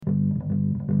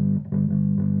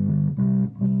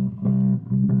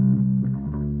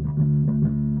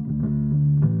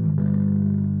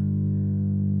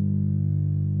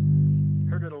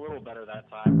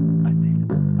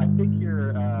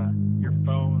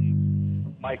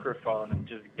microphone and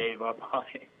just gave up on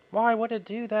it. Why would it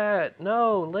do that?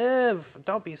 No, live.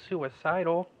 Don't be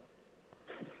suicidal.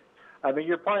 I mean,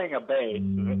 you're playing a bass,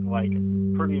 like,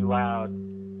 pretty loud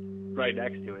right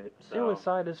next to it. So.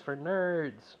 Suicide is for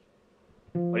nerds.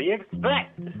 What do you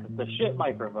expect? It's a shit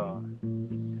microphone.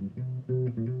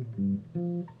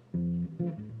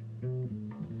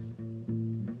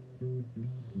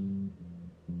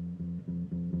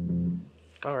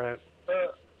 Alright.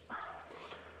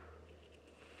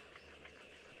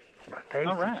 My face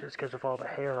is just because of all the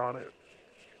hair on it.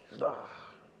 Ugh.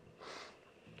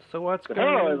 So what's going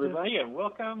on? Hello, everybody, and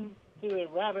welcome to the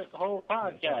Rabbit Hole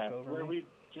Podcast, where we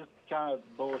just kind of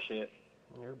bullshit.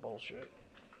 You're bullshit.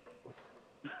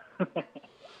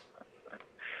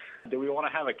 Do we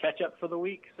want to have a catch-up for the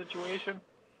week situation?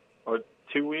 Or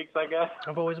 2 weeks, I guess?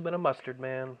 I've always been a mustard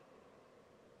man.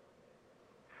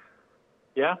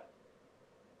 Yeah?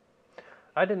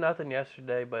 I did nothing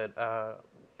yesterday but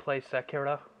play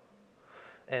Sekiro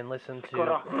and listen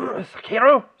to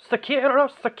Sekiro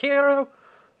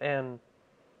and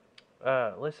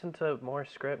listen to more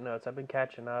script notes. I've been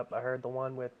catching up. I heard the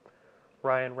one with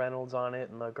Ryan Reynolds on it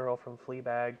and the girl from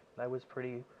Fleabag. It was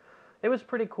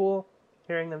pretty cool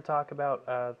hearing them talk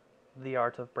about the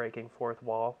art of breaking fourth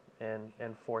wall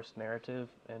and forced narrative,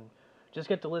 and just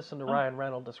get to listen to Ryan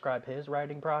Reynolds describe his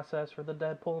writing process for the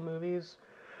Deadpool movies,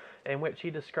 in which he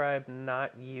described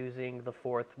not using the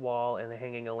fourth wall and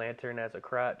hanging a lantern as a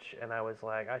crutch, and I was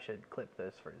like, I should clip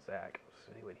this for Zach,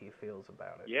 see what he feels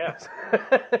about it. Yeah.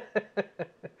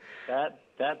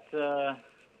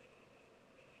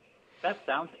 That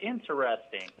sounds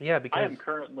interesting. Yeah, because I am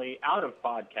currently out of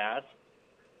podcasts.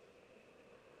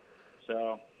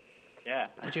 So, yeah.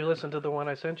 Did you listen to the one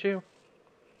I sent you?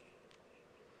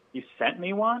 You sent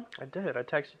me one? I did. I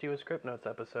texted you a script notes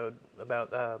episode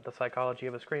about the psychology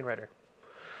of a screenwriter.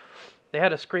 They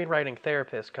had a screenwriting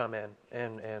therapist come in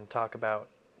and talk about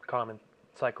common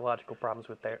psychological problems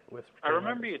with I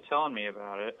remember you telling me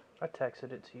about it. I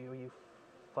texted it to you, you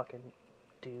fucking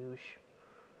douche.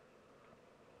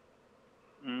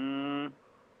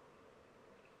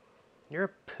 You're a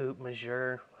poop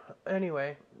majeure.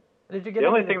 Anyway, did you get the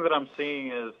only thing that I'm seeing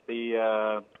is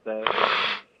the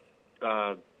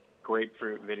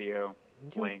grapefruit video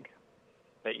link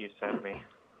that you sent me.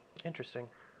 Interesting.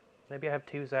 Maybe I have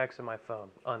two Zachs in my phone.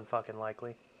 Unfucking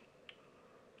likely.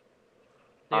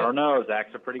 I don't know.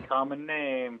 Zach's a pretty common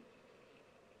name.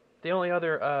 The only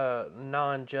other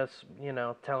non-just,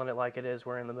 telling it like it is,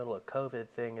 we're in the middle of COVID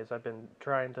thing, is I've been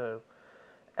trying to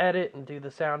edit and do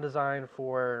the sound design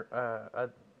for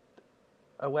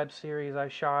a web series I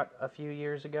shot a few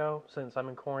years ago. Since I'm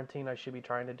in quarantine, I should be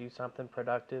trying to do something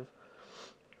productive.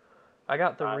 I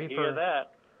got the Reaper. Hear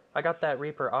that. I got that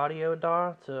Reaper audio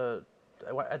DAW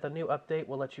at the new update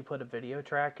will let you put a video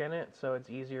track in it, so it's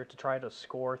easier to try to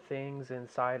score things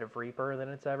inside of Reaper than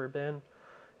it's ever been,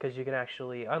 because you can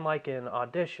actually, unlike in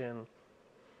Audition,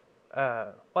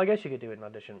 well, I guess you could do it in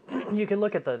Audition. you can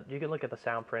look at the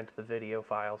sound print of the video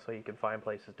file, so you can find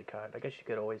places to cut. I guess you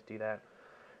could always do that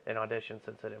in Audition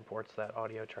since it imports that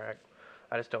audio track.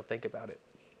 I just don't think about it.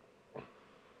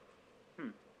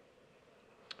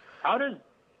 How does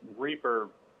Reaper,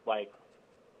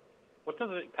 what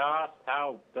does it cost?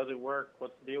 How does it work?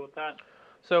 What's the deal with that?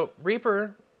 So,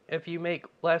 Reaper, if you make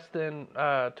less than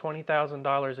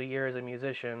 $20,000 a year as a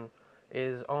musician,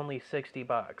 is only $60.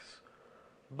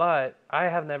 But I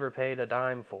have never paid a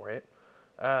dime for it.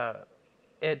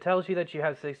 It tells you that you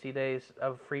have 60 days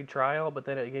of free trial, but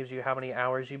then it gives you how many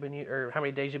hours you've been or how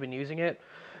many days you've been using it.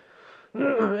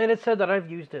 And it said that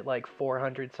I've used it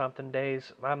 400 something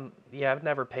days. I've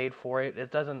never paid for it.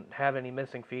 It doesn't have any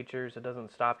missing features. It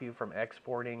doesn't stop you from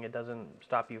exporting. It doesn't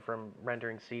stop you from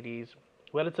rendering CDs.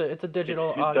 But it's a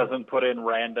digital audio. It doesn't put in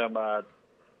random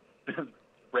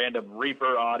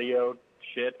Reaper audio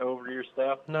shit over your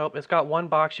stuff? Nope. It's got one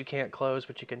box you can't close,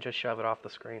 but you can just shove it off the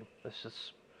screen.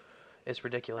 It's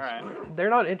ridiculous. Right. They're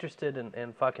not interested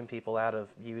in fucking people out of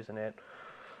using it.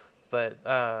 But,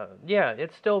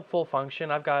 it's still full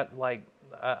function. I've got,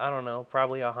 I don't know,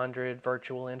 probably 100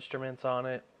 virtual instruments on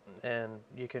it, and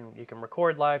you can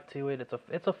record live to it.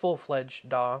 It's a full-fledged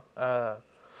DAW.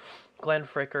 Glenn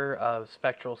Fricker of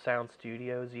Spectral Sound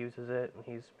Studios uses it, and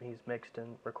he's mixed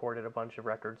and recorded a bunch of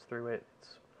records through it.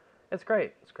 It's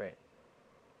great. It's great.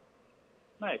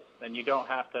 Nice. And you don't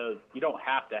have to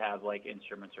have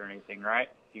instruments or anything, right?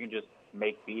 You can just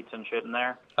make beats and shit in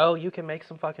there. Oh, you can make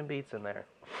some fucking beats in there.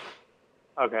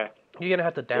 Okay. You're gonna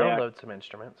have to download some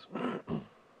instruments.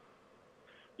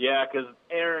 Yeah, because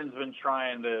Aaron's been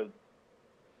trying to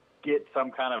get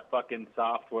some kind of fucking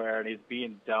software, and he's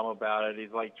being dumb about it.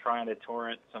 He's like trying to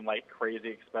torrent some like crazy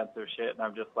expensive shit, and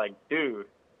I'm just like, dude,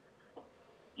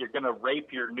 you're gonna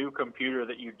rape your new computer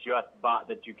that you just bought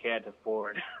that you can't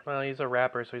afford. Well, he's a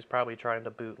rapper, so he's probably trying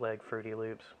to bootleg Fruity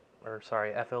Loops. Or,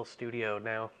 sorry, FL Studio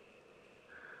now.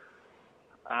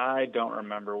 I don't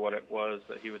remember what it was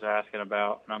that he was asking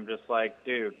about, and I'm just like,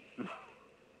 dude,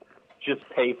 just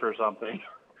pay for something.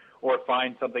 Or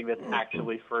find something that's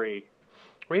actually free.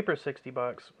 Reaper's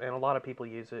 $60, and a lot of people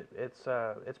use it.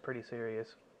 It's pretty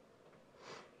serious.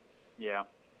 Yeah.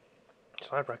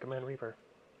 So I'd recommend Reaper.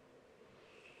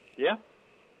 Yeah.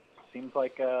 Seems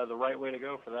like the right way to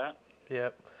go for that.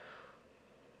 Yep.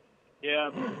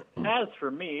 Yeah. As for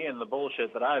me and the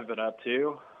bullshit that I've been up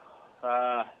to,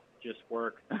 just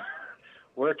work.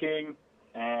 Working,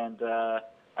 and I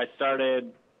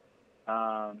started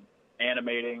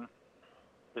animating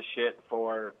the shit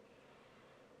for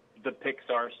the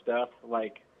Pixar stuff,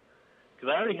 like, because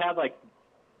I already had like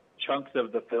chunks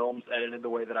of the films edited the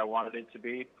way that I wanted it to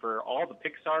be for all the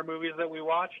Pixar movies that we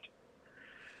watched,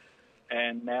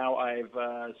 and now I've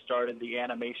started the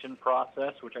animation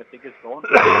process, which I think is going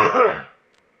pretty well.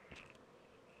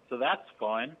 So that's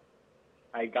fun.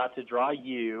 I got to draw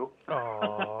you.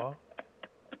 Aww.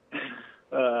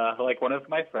 Like one of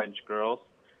my French girls.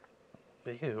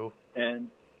 Ew. And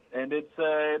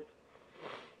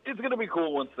it's gonna be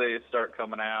cool once they start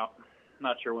coming out.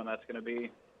 Not sure when that's gonna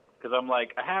be, because I'm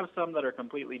like, I have some that are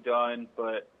completely done,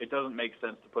 but it doesn't make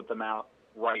sense to put them out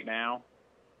right now.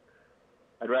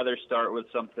 I'd rather start with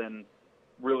something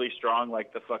really strong,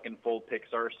 like the fucking full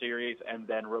Pixar series, and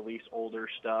then release older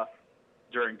stuff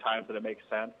during times that it makes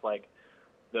sense, like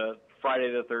the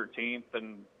Friday the 13th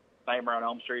and Nightmare on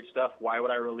Elm Street stuff. Why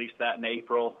would I release that in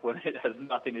April when it has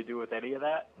nothing to do with any of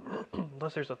that?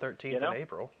 Unless there's a 13th in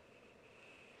April.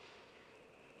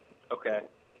 Okay.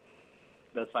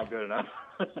 That's not good enough.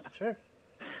 Sure.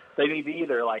 They need to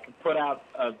either, like, put out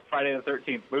a Friday the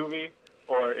 13th movie,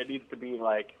 or it needs to be,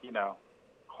 like,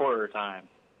 horror time.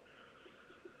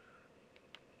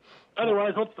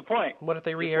 Otherwise, what's the point? What if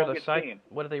they re-air the Psych?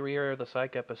 What if they re-air the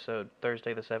Psych episode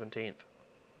Thursday the 17th?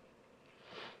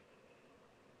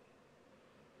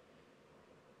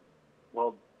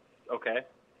 Well, okay.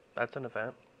 That's an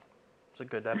event. It's a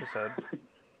good episode.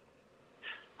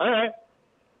 All right.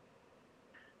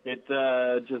 It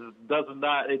just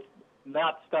it's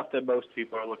not stuff that most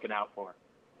people are looking out for.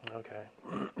 Okay.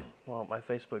 Well, my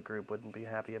Facebook group wouldn't be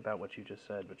happy about what you just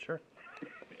said, but sure.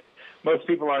 Most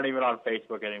people aren't even on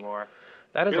Facebook anymore.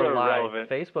 That is a lie. Irrelevant.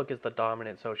 Facebook is the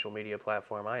dominant social media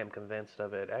platform. I am convinced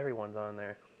of it. Everyone's on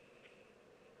there.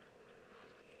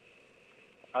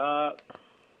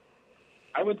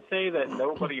 I would say that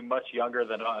nobody much younger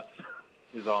than us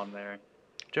is on there.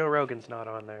 Joe Rogan's not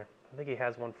on there. I think he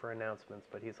has one for announcements,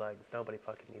 but he's like, nobody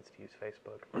fucking needs to use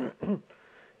Facebook.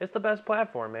 It's the best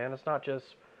platform, man. It's not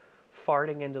just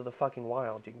farting into the fucking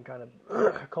wild. You can kind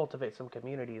of cultivate some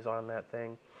communities on that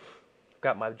thing. I've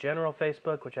got my general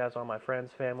Facebook, which has all my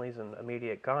friends, families, and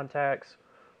immediate contacts,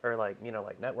 or like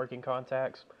networking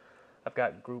contacts. I've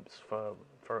got groups for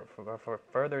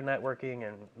further networking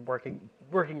and working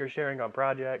or sharing on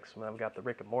projects. And I've got the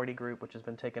Rick and Morty group, which has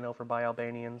been taken over by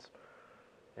Albanians.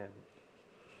 And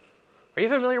are you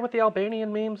familiar with the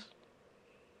Albanian memes?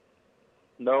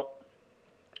 Nope.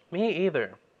 Me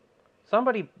either.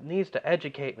 Somebody needs to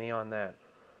educate me on that.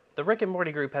 The Rick and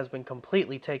Morty group has been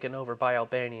completely taken over by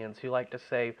Albanians who like to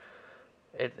say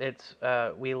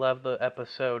we love the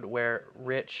episode where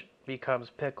Rich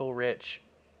becomes Pickle Rich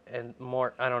and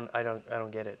more. I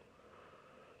don't get it.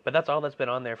 But that's all that's been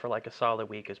on there for like a solid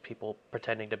week is people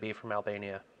pretending to be from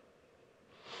Albania.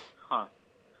 Huh.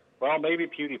 Well, maybe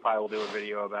PewDiePie will do a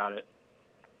video about it.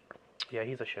 Yeah,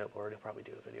 he's a shitlord. He'll probably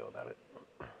do a video about it.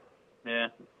 Yeah.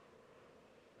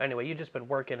 Anyway, you've just been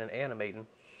working and animating.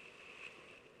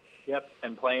 Yep,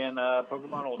 and playing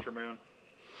Pokemon Ultra Moon,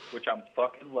 which I'm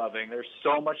fucking loving. There's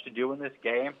so much to do in this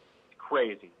game. It's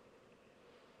crazy.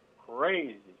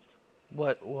 Crazy.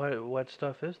 What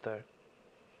stuff is there?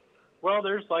 Well,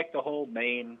 there's like the whole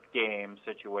main game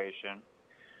situation.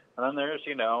 And then there's,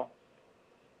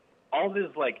 all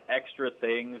these like extra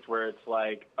things where it's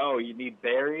like, oh, you need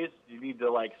berries. You need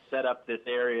to like set up this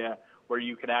area where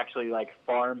you can actually like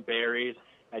farm berries,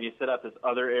 and you set up this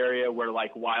other area where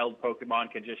like wild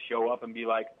Pokemon can just show up and be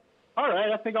like, all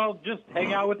right, I think I'll just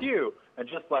hang out with you. And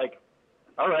just like,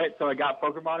 all right, so I got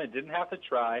Pokemon and didn't have to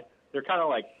try. They're kind of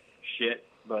like shit,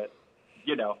 but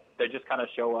they just kind of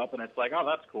show up and it's like, oh,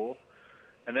 that's cool.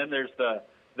 And then there's the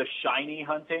shiny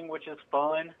hunting, which is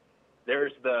fun.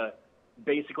 There's the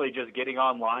basically just getting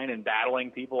online and battling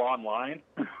people online.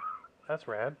 That's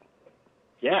rad.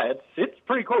 Yeah, it's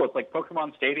pretty cool. It's like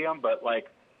Pokemon Stadium, but like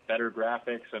better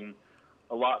graphics and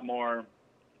a lot more.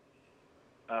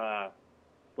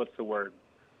 What's the word?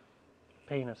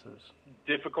 Penises.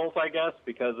 Difficult, I guess,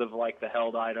 because of like the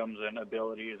held items and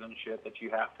abilities and shit that you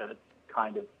have to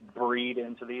kind of breed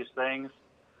into these things.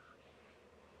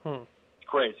 It's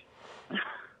crazy.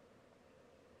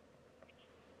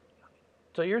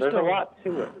 So There's a lot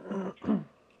to it.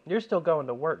 You're still going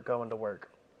to work.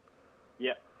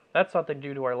 Yeah. That's something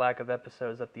due to our lack of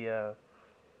episodes that the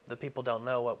people don't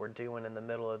know what we're doing in the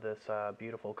middle of this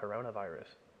beautiful coronavirus.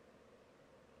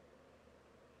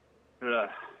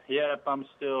 Yep, I'm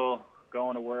still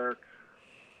going to work.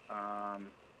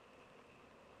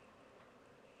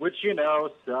 Which,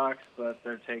 sucks, but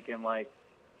they're taking, like,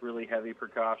 really heavy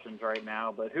precautions right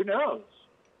now. But who knows?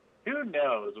 Who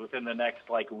knows within the next,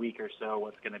 like, week or so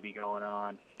what's going to be going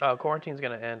on. Oh, quarantine's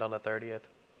going to end on the 30th.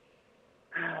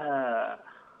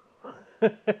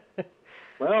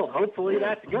 Well, hopefully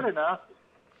that's good enough.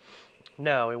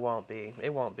 No, it won't be.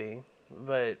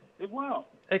 But it won't.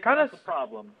 It kind of. That's the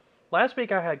problem. Last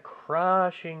week I had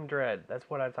crushing dread. That's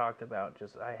what I talked about.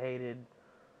 Just I hated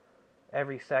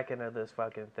every second of this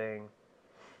fucking thing.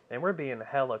 And we're being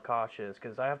hella cautious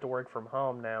because I have to work from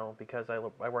home now because I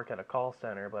work at a call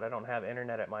center, but I don't have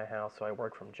internet at my house, so I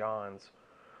work from John's.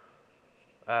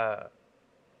 But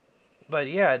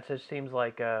yeah, it just seems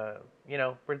like we're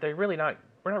not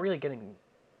really getting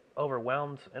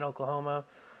overwhelmed in Oklahoma.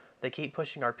 They keep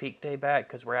pushing our peak day back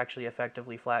because we're actually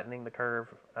effectively flattening the curve.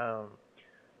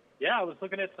 Yeah, I was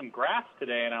looking at some graphs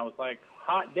today, and I was like,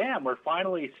 hot damn, we're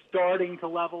finally starting to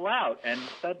level out. And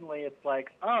suddenly it's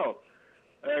like, oh,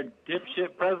 our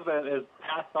dipshit president has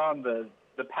passed on the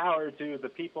power to the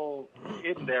people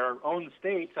in their own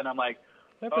states. And I'm like,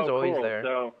 that was always cool. there.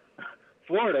 So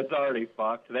Florida's already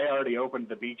fucked. They already opened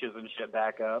the beaches and shit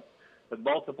back up. But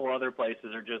multiple other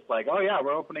places are just like, oh, yeah,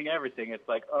 we're opening everything. It's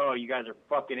like, oh, you guys are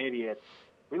fucking idiots.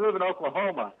 We live in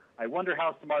Oklahoma. I wonder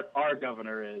how smart our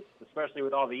governor is, especially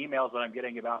with all the emails that I'm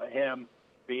getting about him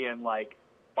being, like,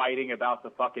 fighting about the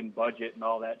fucking budget and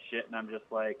all that shit. And I'm just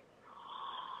like,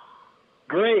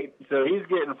 great. So he's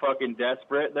getting fucking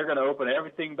desperate. They're going to open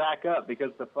everything back up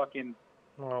because the fucking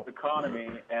economy,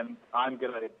 and I'm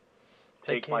going to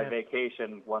take my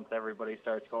vacation once everybody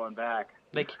starts going back.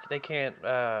 They can't,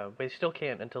 they still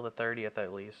can't until the 30th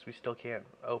at least. We still can't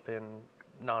open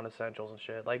non-essentials and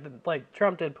shit. Like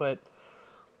Trump did put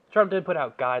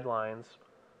out guidelines.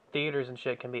 Theaters and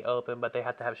shit can be open, but they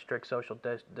have to have strict social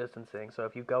distancing. So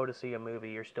if you go to see a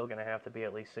movie, you're still going to have to be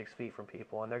at least 6 feet from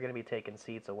people, and they're going to be taking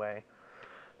seats away.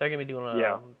 They're going to be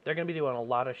doing a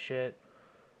lot of shit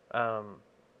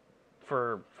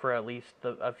for at least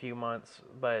a few months.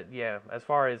 But yeah, as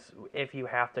far as if you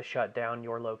have to shut down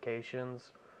your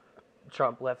locations,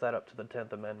 Trump left that up to the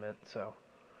 10th Amendment. So,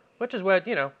 which is what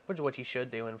you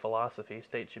should do in philosophy.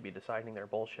 States should be deciding their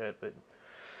bullshit, but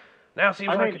now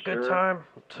seems like a good time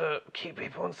to keep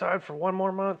people inside for one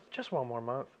more month. Just one more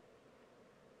month.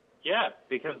 Yeah,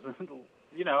 because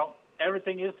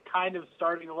everything is kind of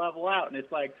starting to level out, and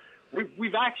it's like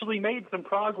we've actually made some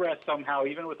progress somehow,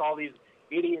 even with all these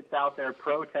idiots out there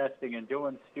protesting and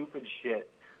doing stupid shit,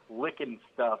 licking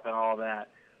stuff and all that.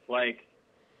 Like,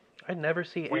 I never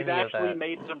see any of that. We've actually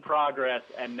made some progress,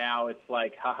 and now it's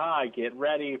like, haha, get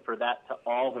ready for that to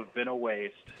all have been a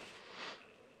waste.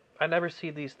 I never see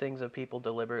these things of people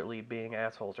deliberately being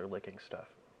assholes or licking stuff.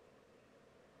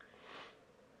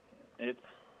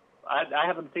 I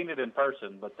haven't seen it in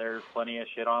person, but there's plenty of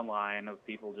shit online of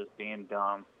people just being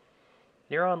dumb.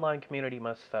 Your online community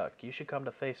must suck. You should come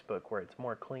to Facebook where it's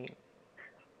more clean.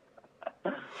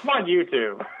 I'm on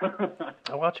YouTube.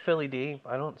 I watch Philly D.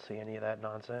 I don't see any of that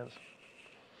nonsense.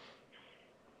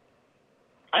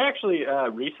 I actually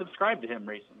resubscribed to him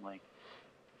recently.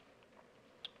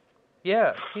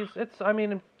 Yeah,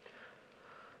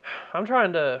 I'm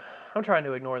trying to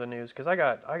ignore the news because I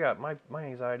got my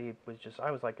anxiety was just, I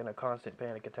was like in a constant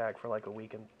panic attack for like a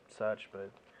week and such,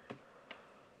 but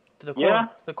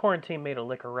the quarantine made a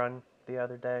liquor run the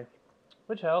other day,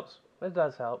 which helps. It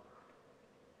does help.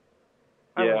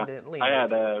 I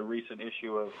had a recent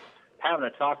issue of having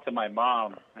to talk to my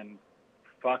mom, and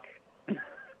fuck,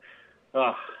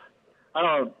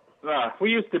 we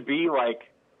used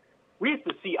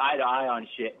to see eye to eye on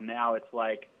shit, and now it's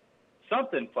like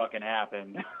something fucking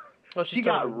happened. Well, she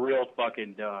got real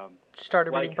fucking dumb. She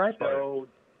started reading Breitbart.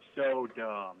 So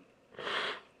dumb.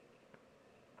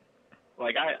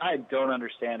 Like, I don't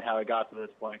understand how it got to this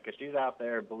point, because she's out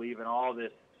there believing all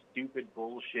this stupid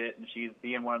bullshit, and she's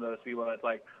being one of those people that's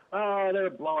like, oh, they're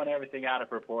blowing everything out of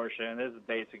proportion. This is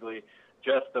basically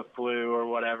just the flu or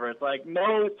whatever. It's like,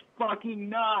 no, it's fucking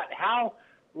not. How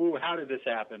ooh, how did this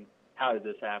happen? How did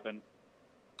this happen?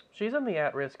 She's in the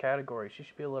at-risk category. She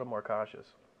should be a little more cautious.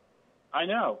 I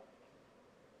know.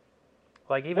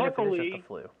 Like, even if it is Luckily, just the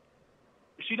flu.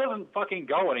 she doesn't fucking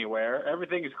go anywhere.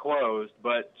 Everything's closed,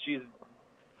 but she's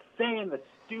saying the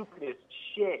stupidest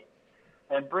shit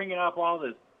and bringing up all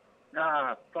this,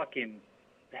 fucking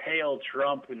hail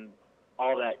Trump and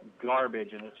all that garbage,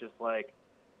 and it's just like,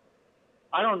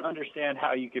 I don't understand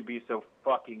how you could be so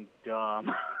fucking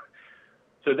dumb.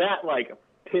 So that, like,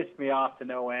 pissed me off to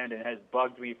no end and has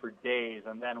bugged me for days,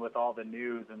 and then with all the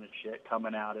news and the shit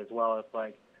coming out as well, it's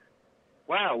like,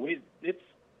 wow, it's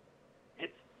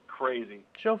crazy.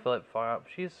 She'll flip-flop.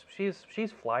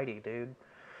 She's flighty, dude.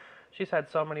 She's had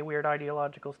so many weird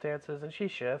ideological stances, and she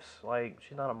shifts. Like,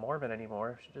 she's not a Mormon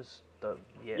anymore. She just,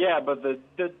 yeah. Yeah, but the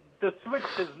switch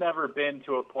has never been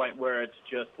to a point where it's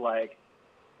just like,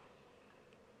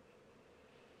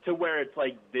 to where it's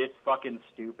like this fucking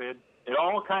stupid. It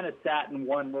all kind of sat in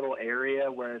one little area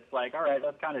where it's like, all right,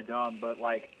 that's kind of dumb, but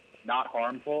like not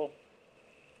harmful.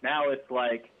 Now it's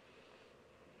like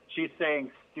she's saying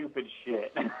stupid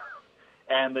shit.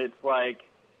 And it's like,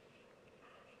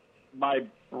 my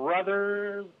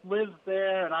brother lives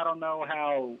there, and I don't know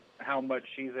how much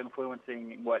she's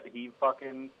influencing what he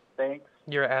fucking thinks.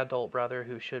 Your adult brother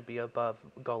who should be above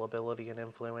gullibility and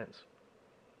influence.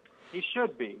 He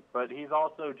should be, but he's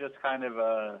also just kind of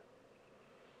a...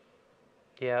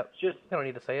 Yeah, just, I don't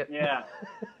need to say it. Yeah,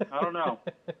 I don't know.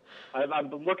 I'm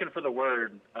looking for the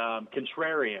word,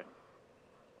 contrarian.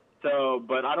 So,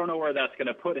 but I don't know where that's going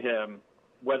to put him,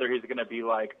 whether he's going to be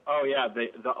like, oh yeah,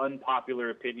 the unpopular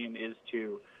opinion is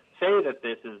to say that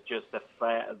this is just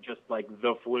just like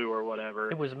the flu or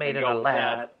whatever. It was made in a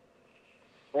lab.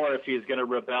 Or if he's going to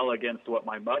rebel against what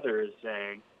my mother is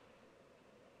saying.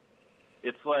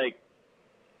 It's like,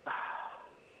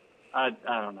 I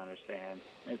don't understand.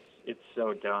 It's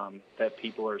so dumb that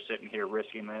people are sitting here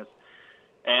risking this.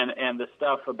 And the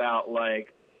stuff about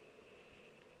like,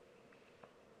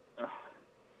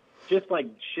 just like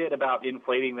shit about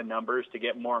inflating the numbers to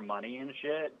get more money and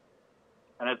shit.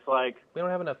 And it's like, we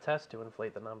don't have enough tests to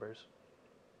inflate the numbers.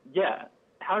 Yeah.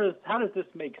 How does this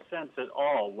make sense at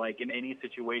all? Like, in any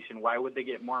situation, why would they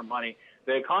get more money?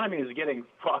 The economy is getting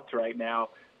fucked right now.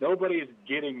 Nobody's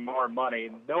getting more money.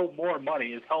 No more money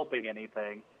is helping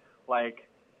anything. Like,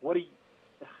 what do you...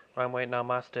 I'm waiting on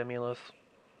my stimulus.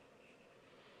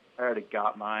 I already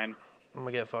got mine. I'm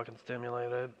gonna get fucking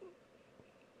stimulated.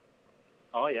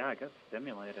 Oh yeah, I got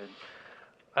stimulated.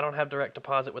 I don't have direct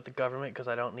deposit with the government because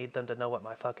I don't need them to know what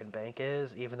my fucking bank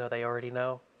is, even though they already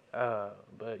know.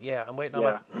 But yeah, I'm waiting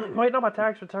on my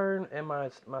tax return and my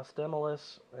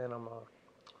stimulus, and I'm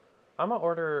gonna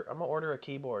order a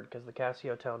keyboard because the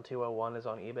Casio Tone 201 is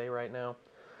on eBay right now.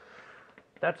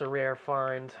 That's a rare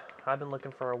find. I've been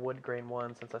looking for a wood grain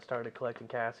one since I started collecting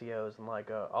Casios, and like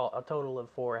a total of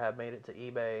 4 have made it to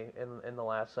eBay in the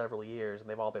last several years, and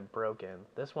they've all been broken.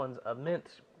 This one's a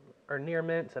mint or near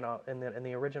mint in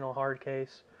the original hard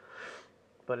case,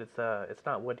 but it's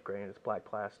not wood grain. It's black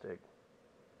plastic.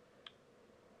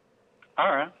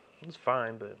 All right. It's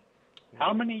fine, but...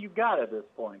 How many you got at this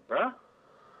point, bruh?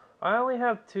 I only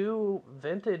have 2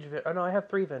 vintage... I have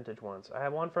 3 vintage ones. I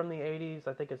have one from the 80s.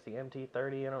 I think it's the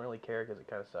MT30. I don't really care because it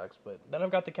kind of sucks. But then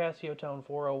I've got the Casio Tone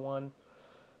 401,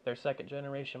 their second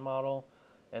generation model.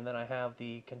 And then I have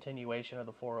the continuation of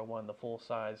the 401, the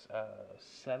full-size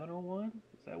 701?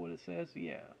 Is that what it says?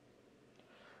 Yeah.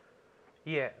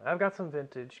 Yeah, I've got some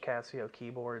vintage Casio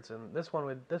keyboards, and this one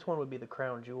would be the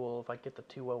crown jewel if I get the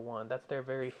 201. That's their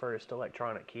very first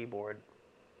electronic keyboard.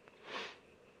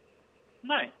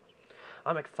 Nice.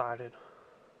 I'm excited.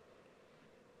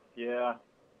 Yeah,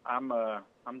 I'm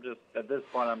just at this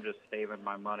point I'm just saving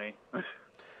my money.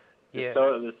 Yeah.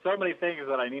 So there's so many things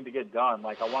that I need to get done.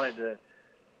 Like, I wanted to,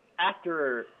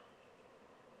 after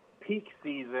peak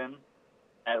season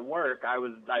at work,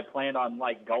 I planned on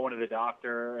like going to the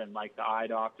doctor and like the eye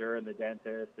doctor and the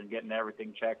dentist and getting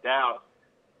everything checked out.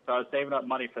 So I was saving up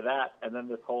money for that, and then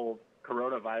this whole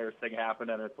coronavirus thing happened,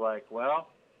 and it's like, well,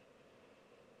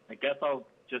 I guess I'll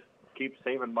just keep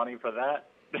saving money for that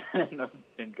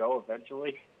and go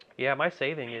eventually. Yeah, my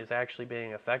saving is actually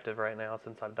being effective right now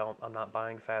since I'm not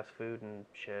buying fast food and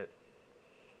shit.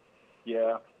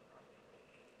 Yeah.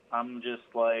 I'm just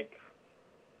like,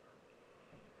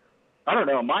 I don't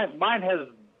know. Mine has,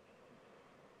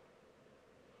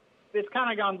 it's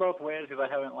kind of gone both ways because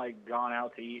I haven't like gone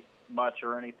out to eat much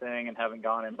or anything and haven't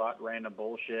gone and bought random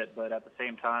bullshit. But at the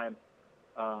same time,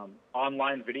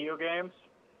 online video games.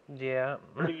 Yeah.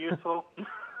 Pretty useful.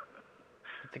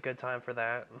 It's a good time for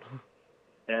that.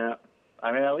 Yeah.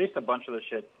 I mean, at least a bunch of the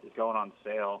shit is going on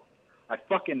sale. I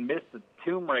fucking missed the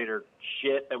Tomb Raider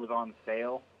shit that was on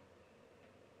sale.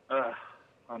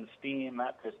 On Steam,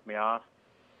 that pissed me off.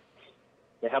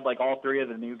 They had like all 3 of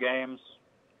the new games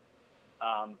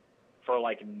for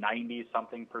like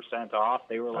 90-something% off.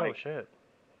 They were like oh shit,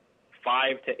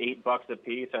 $5 to $8 a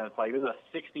piece, and it's like, this is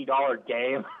a $60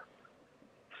 game.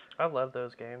 I love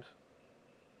those games.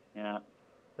 Yeah,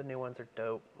 The new ones are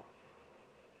dope.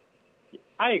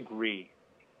 I agree.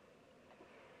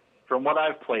 From what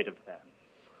I've played of them,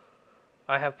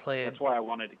 I have played. that's why I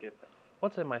wanted to get them.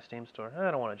 What's in my Steam store?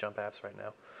 I don't want to jump apps right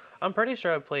now. I'm pretty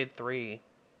sure I've played 3.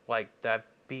 Like, I've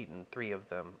beaten 3 of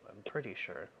them. I'm pretty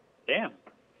sure. Damn.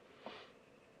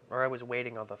 Or I was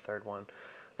waiting on the 3rd one.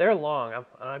 They're long.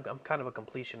 I'm kind of a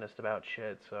completionist about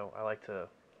shit, so I like to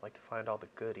find all the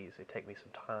goodies. They take me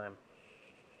some time.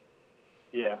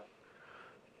 Yeah.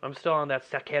 I'm still on that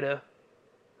Saketa,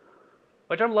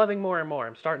 which I'm loving more and more.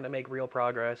 I'm starting to make real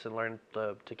progress and learn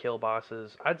to kill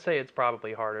bosses. I'd say it's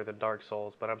probably harder than Dark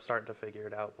Souls, but I'm starting to figure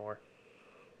it out more.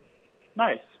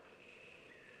 Nice.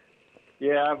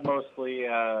 Yeah, I've mostly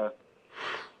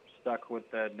stuck with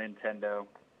the Nintendo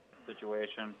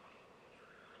situation.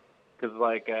 Because,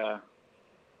 like,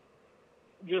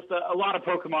 just a lot of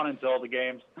Pokemon and Zelda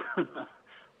games.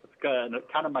 It's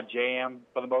kind of my jam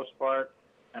for the most part.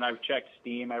 And I've checked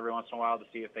Steam every once in a while to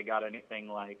see if they got anything,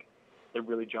 like, that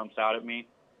really jumps out at me.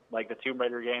 Like, the Tomb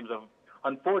Raider games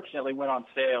unfortunately went on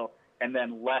sale and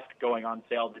then left going on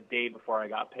sale the day before I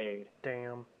got paid.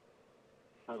 Damn.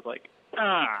 I was like,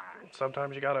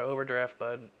 Sometimes you gotta overdraft,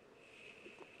 bud.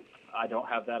 I don't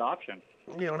have that option.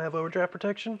 You don't have overdraft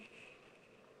protection?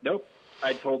 Nope.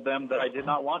 I told them that I did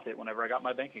not want it whenever I got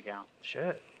my bank account.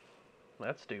 Shit.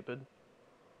 That's stupid.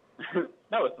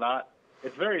 No, it's not.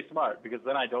 It's very smart because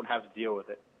then I don't have to deal with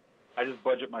it. I just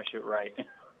budget my shit right.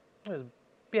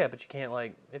 Yeah, but you can't,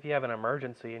 like, if you have an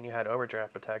emergency and you had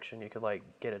overdraft protection, you could, like,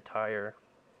 get a tire.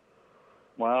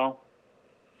 Well,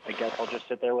 I guess I'll just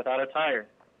sit there without a tire.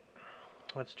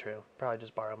 That's true. Probably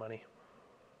just borrow money.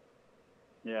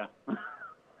 Yeah.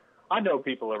 I know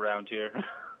people around here.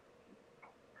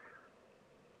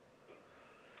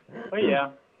 But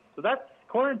yeah, so that's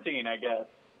quarantine, I guess.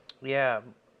 Yeah,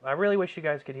 I really wish you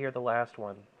guys could hear the last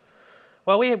one.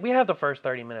 Well, we have the first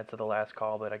 30 minutes of the last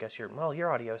call, but I guess your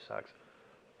audio sucks.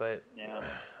 But yeah,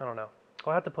 I don't know.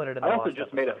 We'll have to put it in the I also lost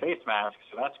just episode. made a face mask,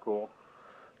 so that's cool.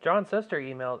 John's sister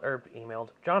emailed.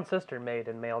 John's sister made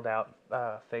and mailed out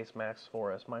face masks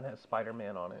for us. Mine has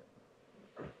Spider-Man on it.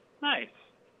 Nice.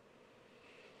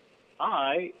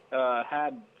 I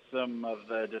had some of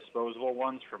the disposable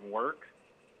ones from work,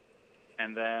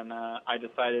 and then I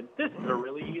decided this is a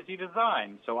really easy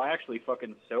design, so I actually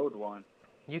fucking sewed one.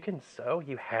 You can sew?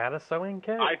 You had a sewing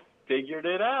kit? I figured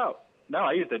it out. No,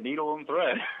 I used a needle and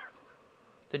thread.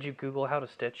 Did you Google how to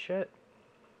stitch shit?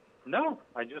 No,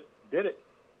 I just did it.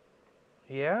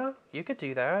 Yeah, you could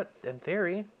do that, in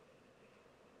theory.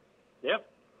 Yep.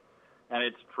 And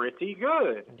it's pretty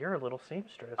good. You're a little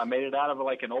seamstress. I made it out of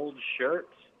like an old shirt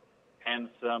and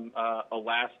some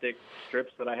elastic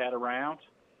strips that I had around.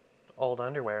 Old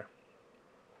underwear.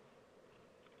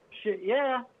 Shit,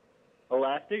 yeah.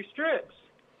 Elastic strips.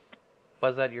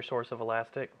 Was that your source of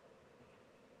elastic?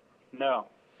 No,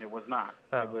 it was not.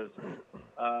 Oh. It was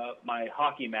my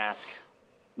hockey mask.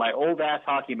 My old-ass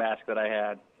hockey mask that I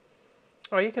had.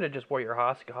 Oh, you could have just wore your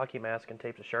hockey mask and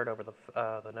taped a shirt over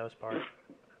the nose part.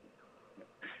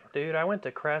 Dude, I went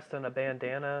to Crest in a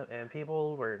bandana, and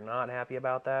people were not happy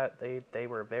about that. They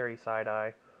were very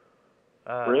side-eye.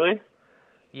 Really?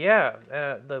 Yeah.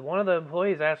 One of the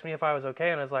employees asked me if I was okay,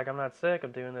 and I was like, I'm not sick.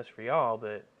 I'm doing this for y'all.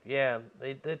 But, yeah,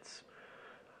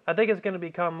 I think it's going to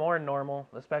become more normal,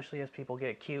 especially as people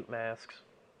get cute masks.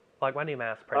 Like, my new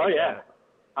mask's pretty Oh, yeah. cute.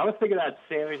 I was thinking that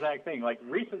same exact thing. Like,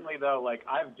 recently, though, like,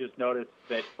 I've just noticed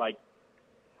that, like,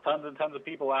 tons and tons of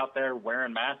people out there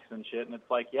wearing masks and shit, and it's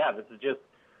like, yeah, this is just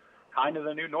kind of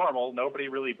the new normal. Nobody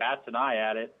really bats an eye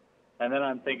at it. And then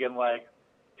I'm thinking, like,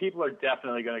 people are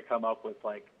definitely going to come up with,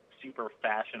 like, super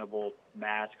fashionable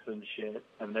masks and shit,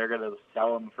 and they're going to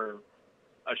sell them for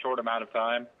a short amount of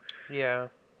time. Yeah.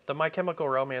 The My Chemical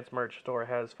Romance merch store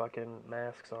has fucking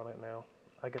masks on it now.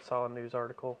 I just saw a news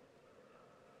article.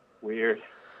 Weird.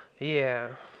 Yeah.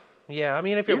 Yeah, I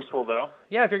mean, if you're... Useful, though.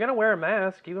 Yeah, if you're going to wear a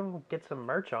mask, you can get some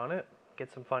merch on it.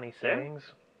 Get some funny sayings.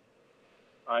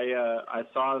 Yeah. I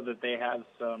saw that they have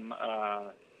some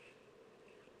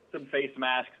face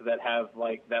masks that have,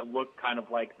 like, that look kind of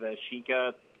like the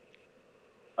Sheikah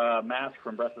mask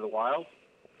from Breath of the Wild.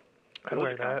 I'd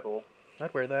wear that. Cool.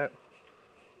 I'd wear that.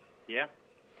 Yeah.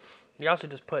 You also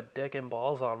just put dick and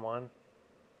balls on one.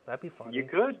 That'd be funny. You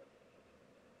could.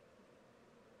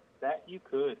 That you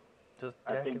could. Just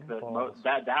I think that balls.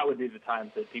 that would be the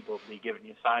times that people would be giving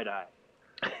you side eye.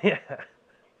 Yeah.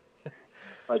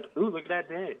 Like, ooh, look at that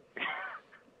day.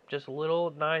 Just a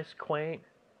little nice, quaint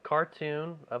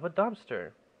cartoon of a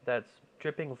dumpster that's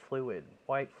dripping fluid,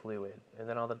 white fluid, and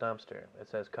then on the dumpster it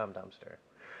says "cum dumpster,"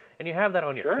 and you have that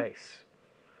on your Sure. face.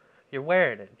 You're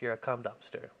wearing it. You're a cum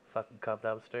dumpster. Fucking cum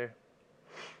dumpster.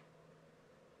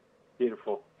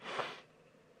 Beautiful.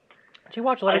 Did you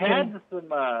watch I Letterkenny?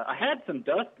 had some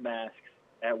dust masks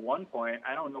at one point.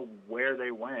 I don't know where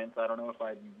they went. I don't know if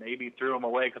I maybe threw them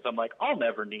away because I'm like, I'll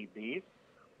never need these.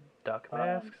 Duck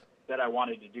masks? That I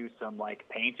wanted to do some like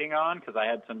painting on because I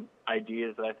had some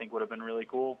ideas that I think would have been really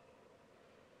cool.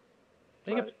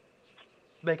 You can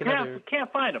make another.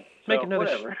 Can't find them. Make So, another.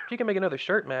 whatever. You can make another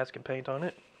shirt mask and paint on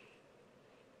it.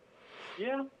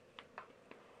 Yeah.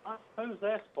 I suppose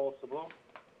that's possible.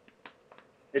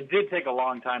 It did take a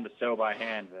long time to sew by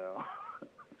hand, though.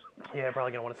 Yeah,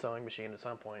 probably gonna want a sewing machine at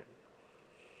some point.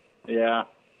 Yeah.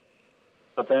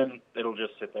 But then it'll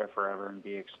just sit there forever and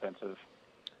be expensive.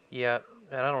 Yeah,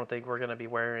 and I don't think we're gonna be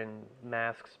wearing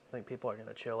masks. I think people are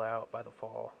gonna chill out by the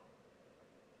fall.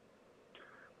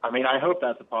 I mean, I hope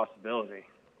that's a possibility.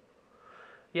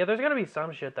 Yeah, there's gonna be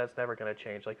some shit that's never gonna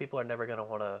change. Like people are never gonna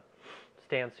want to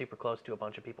stand super close to a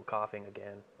bunch of people coughing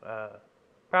again.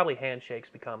 Probably handshakes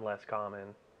become less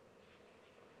common.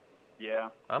 Yeah.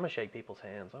 I'm gonna shake people's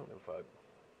hands. I don't give a fuck.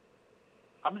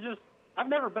 I've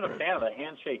never been a fan of the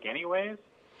handshake anyways.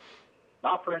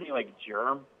 Not for any, like,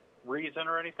 germ reason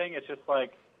or anything. It's just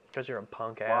like... Because you're a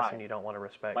punk ass why? And you don't want to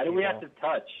respect Why do people. we have to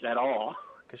touch at all?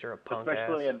 Because you're a punk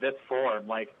Especially ass. in this form.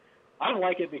 Like, I don't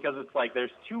like it because it's like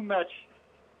there's too much...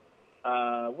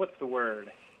 what's the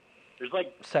word? There's,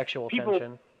 like... Sexual people,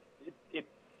 tension.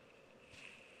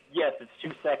 Yes, it's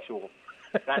too sexual.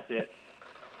 That's it.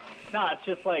 No, it's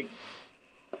just like...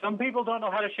 Some people don't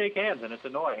know how to shake hands, and it's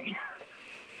annoying.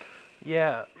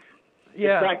 Yeah.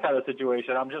 Yeah. It's that kind of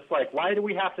situation. I'm just like, why do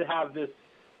we have to have this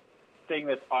thing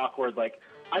that's awkward? Like,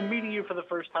 I'm meeting you for the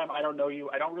first time. I don't know you.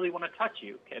 I don't really want to touch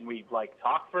you. Can we, like,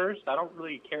 talk first? I don't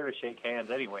really care to shake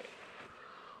hands anyway.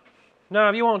 No,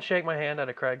 if you won't shake my hand at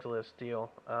a Craigslist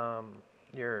deal,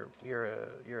 you're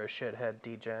a shithead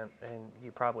degen, and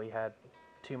you probably had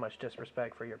too much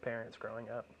disrespect for your parents growing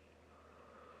up.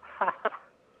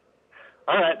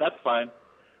 All right, that's fine.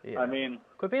 Yeah. I mean,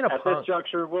 quit being a at punk. this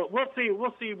juncture, we'll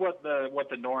see what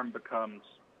the norm becomes.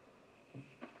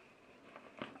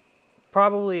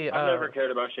 Probably. I've never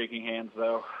cared about shaking hands,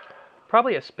 though.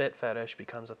 Probably a spit fetish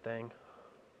becomes a thing.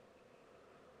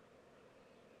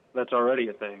 That's already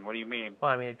a thing. What do you mean?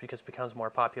 Well, I mean, because it becomes more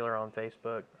popular on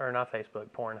Facebook, or not Facebook,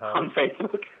 Pornhub. On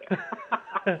Facebook.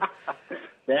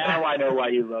 Now I know why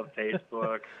you love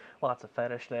Facebook. Lots of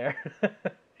fetish there.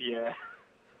 Yeah.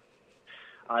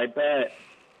 I bet.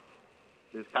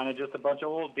 There's kind of just a bunch of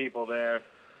old people there,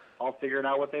 all figuring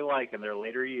out what they like in their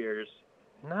later years.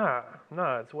 No,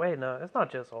 it's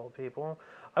not just old people.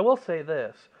 I will say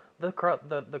this: the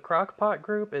Crockpot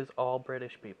group is all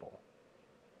British people.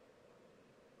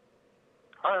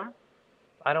 All right.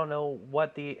 I don't know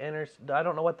what the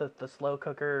slow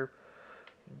cooker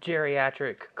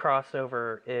geriatric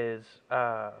crossover is.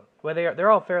 Well, they're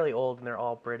all fairly old and they're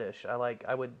all British.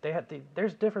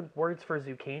 There's different words for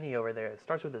zucchini over there. It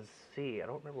starts with a Z. I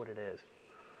don't remember what it is.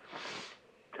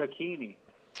 Zucchini.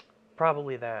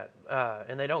 Probably that.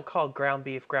 And they don't call ground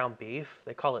beef.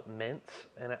 They call it mince.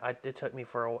 And it took me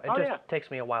takes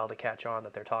me a while to catch on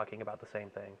that they're talking about the same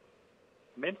thing.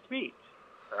 Minced meat,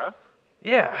 huh?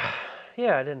 Yeah.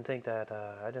 I didn't think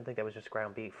that was just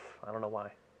ground beef. I don't know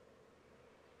why.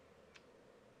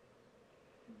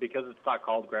 Because it's not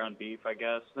called ground beef, I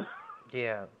guess.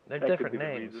 Yeah, they're That different could be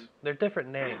the names. reason. They're different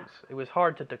names. It was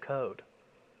hard to decode.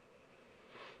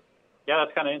 Yeah,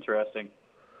 that's kind of interesting.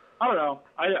 I don't know.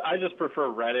 I just prefer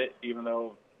Reddit, even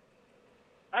though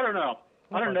I don't know.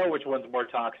 I don't know which one's more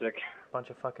toxic. Bunch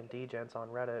of fucking degents on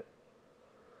Reddit.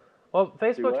 Well,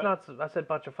 Facebook's not. I said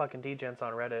bunch of fucking degents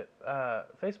on Reddit.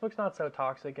 Facebook's not so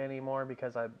toxic anymore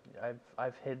because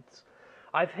I've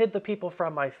hid the people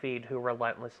from my feed who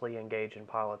relentlessly engage in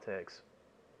politics.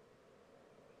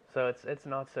 So it's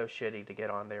not so shitty to get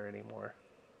on there anymore.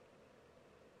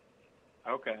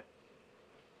 Okay.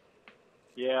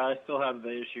 Yeah, I still have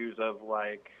the issues of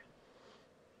like,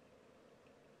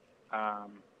 I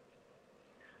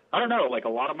don't know, like a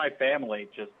lot of my family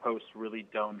just posts really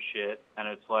dumb shit, and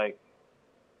it's like,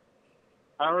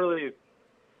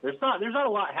 there's not a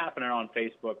lot happening on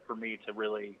Facebook for me to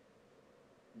really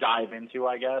dive into,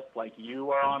 I guess. Like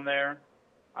you are on there.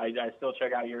 I still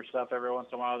check out your stuff every once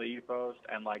in a while that you post,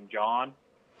 and like John,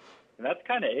 and that's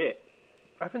kind of it.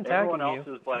 I've been Everyone tagging else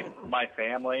you. is like my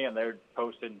family, and they're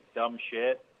posting dumb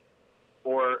shit,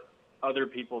 or other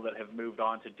people that have moved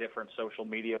on to different social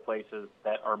media places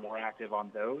that are more active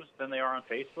on those than they are on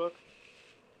Facebook.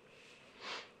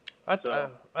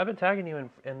 I've been tagging you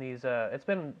in these. It's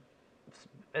been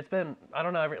I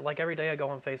don't know. Every day I go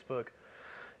on Facebook,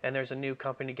 and there's a new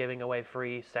company giving away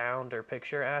free sound or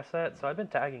picture assets. So I've been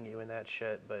tagging you in that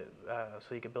shit, but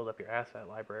so you can build up your asset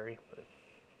library. But,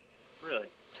 Really?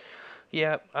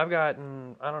 yeah, I've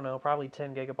gotten, I don't know, probably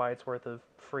 10 gigabytes worth of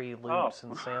free loops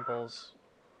and samples.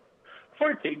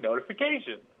 14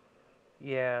 notifications.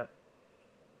 Yeah.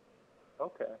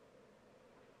 Okay.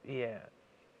 Yeah.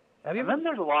 And then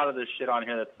there's a lot of this shit on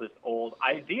here that's this old.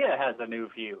 Idea has a new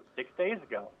view 6 days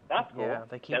ago. That's cool. Yeah,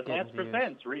 they keep Deadlands getting views.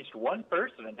 Presents reached one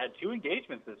person and had 2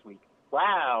 engagements this week.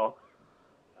 Wow.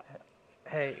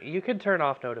 Hey, you can turn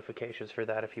off notifications for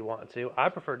that if you want to. I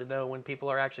prefer to know when people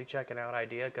are actually checking out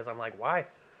Idea because I'm like, why?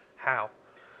 How?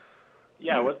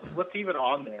 Yeah, what's even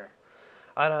on there?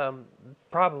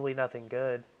 Probably nothing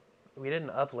good. We didn't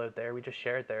upload there. We just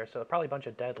shared there, so probably a bunch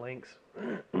of dead links.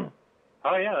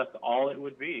 Oh yeah, that's all it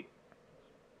would be.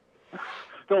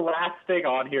 The last thing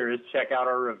on here is check out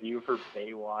our review for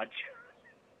Baywatch.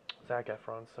 Zac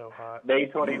Efron's so hot. May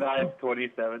 29th,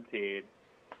 2017.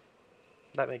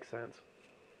 That makes sense.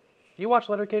 You watch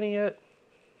Letterkenny yet?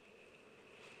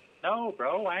 No,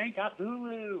 bro, I ain't got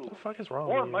Hulu. What the fuck is wrong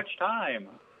Or with you? much time.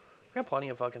 I got plenty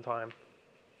of fucking time.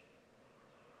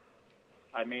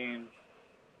 I mean,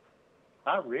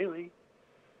 not really.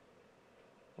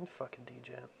 I'm fucking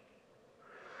DJ.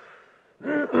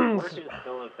 Work is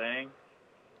still a thing.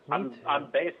 Me too.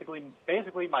 I'm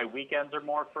basically my weekends are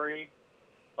more free,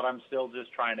 but I'm still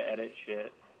just trying to edit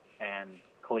shit and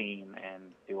clean and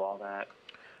do all that.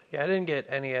 Yeah, I didn't get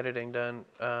any editing done.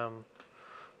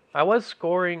 I was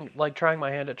scoring, like trying my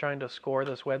hand at trying to score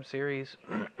this web series,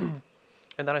 and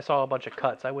then I saw a bunch of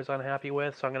cuts I was unhappy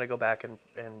with, so I'm gonna go back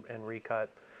and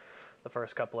recut the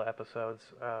first couple of episodes.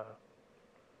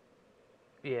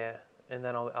 Yeah, and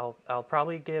then I'll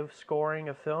probably give scoring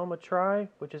a film a try,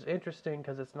 which is interesting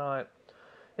because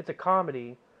it's a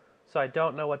comedy, so I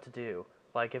don't know what to do.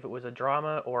 Like if it was a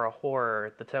drama or a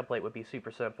horror, the template would be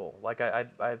super simple. Like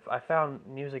I found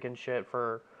music and shit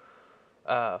for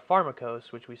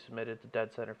Pharmacos, which we submitted to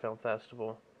Dead Center Film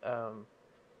Festival.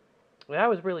 That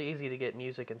was really easy to get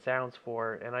music and sounds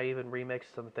for, and I even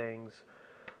remixed some things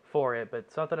for it. But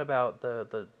something about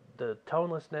the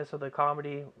tonelessness of the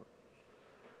comedy,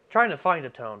 trying to find a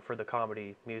tone for the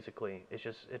comedy musically, it's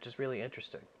just really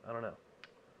interesting. I don't know.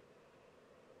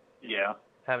 Yeah.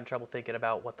 Having trouble thinking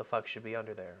about what the fuck should be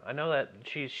under there. I know that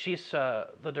she's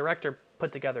the director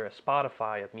put together a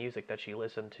Spotify of music that she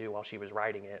listened to while she was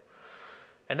writing it.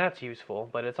 And that's useful,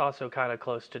 but it's also kind of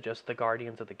close to just the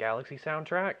Guardians of the Galaxy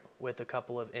soundtrack with a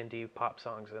couple of indie pop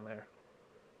songs in there.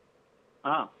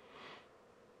 Oh.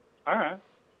 All right.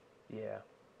 Yeah.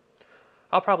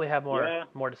 I'll probably have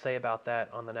more to say about that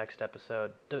on the next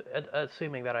episode,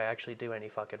 assuming that I actually do any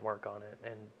fucking work on it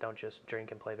and don't just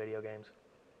drink and play video games.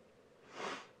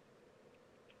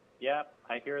 Yeah,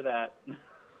 I hear that.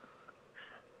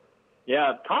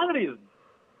 Yeah, comedy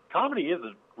is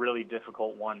a really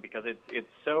difficult one because it's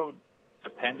so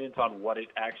dependent on what it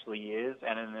actually is,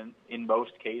 and in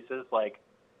most cases, like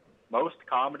most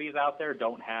comedies out there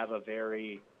don't have a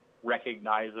very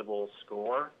recognizable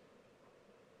score,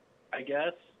 I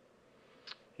guess.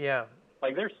 Yeah.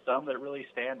 Like there's some that really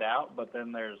stand out, but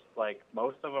then there's like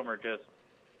most of them are just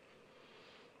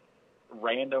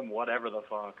random whatever the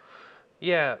fuck.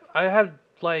 Yeah, I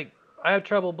have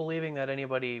trouble believing that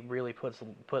anybody really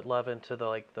put love into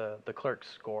the Clerks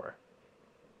score,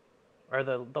 or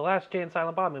the last Jay and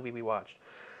Silent Bob movie we watched.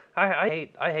 I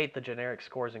hate the generic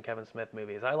scores in Kevin Smith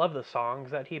movies. I love the songs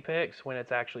that he picks when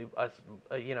it's actually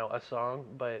a song,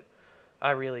 but I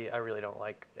really don't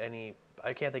like any.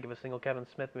 I can't think of a single Kevin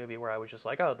Smith movie where I was just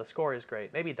like, oh, the score is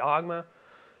great. Maybe Dogma,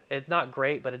 it's not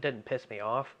great, but it didn't piss me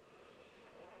off.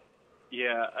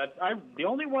 Yeah, the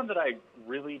only one that I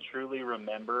really truly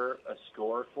remember a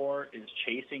score for is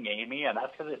Chasing Amy, and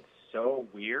that's because it's so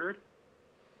weird.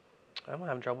 I'm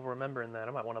having trouble remembering that.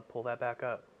 I might want to pull that back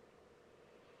up.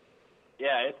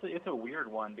 Yeah, it's a weird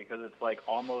one because it's like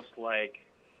almost like,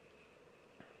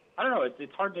 I don't know,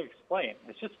 it's hard to explain.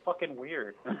 It's just fucking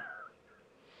weird.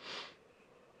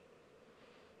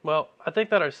 Well, I think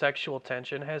that our sexual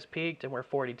tension has peaked, and we're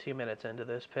 42 minutes into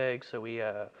this, Pig, so we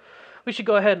should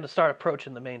go ahead and start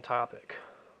approaching the main topic.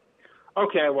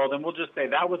 Okay, well, then we'll just say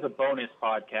that was a bonus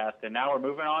podcast, and now we're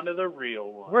moving on to the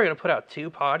real one. We're going to put out 2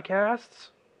 podcasts?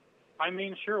 I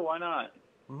mean, sure, why not?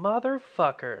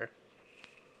 Motherfucker.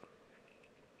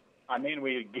 I mean,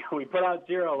 we put out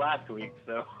 0 last week,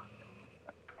 so.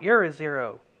 You're a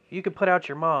 0. You could put out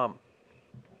your mom.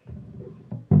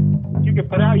 You could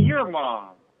put out your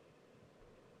mom.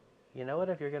 You know what?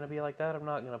 If you're gonna be like that, I'm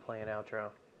not gonna play an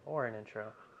outro or an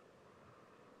intro.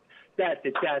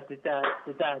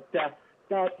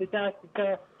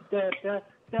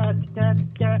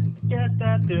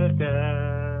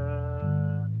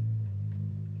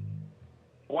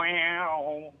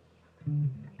 Wow.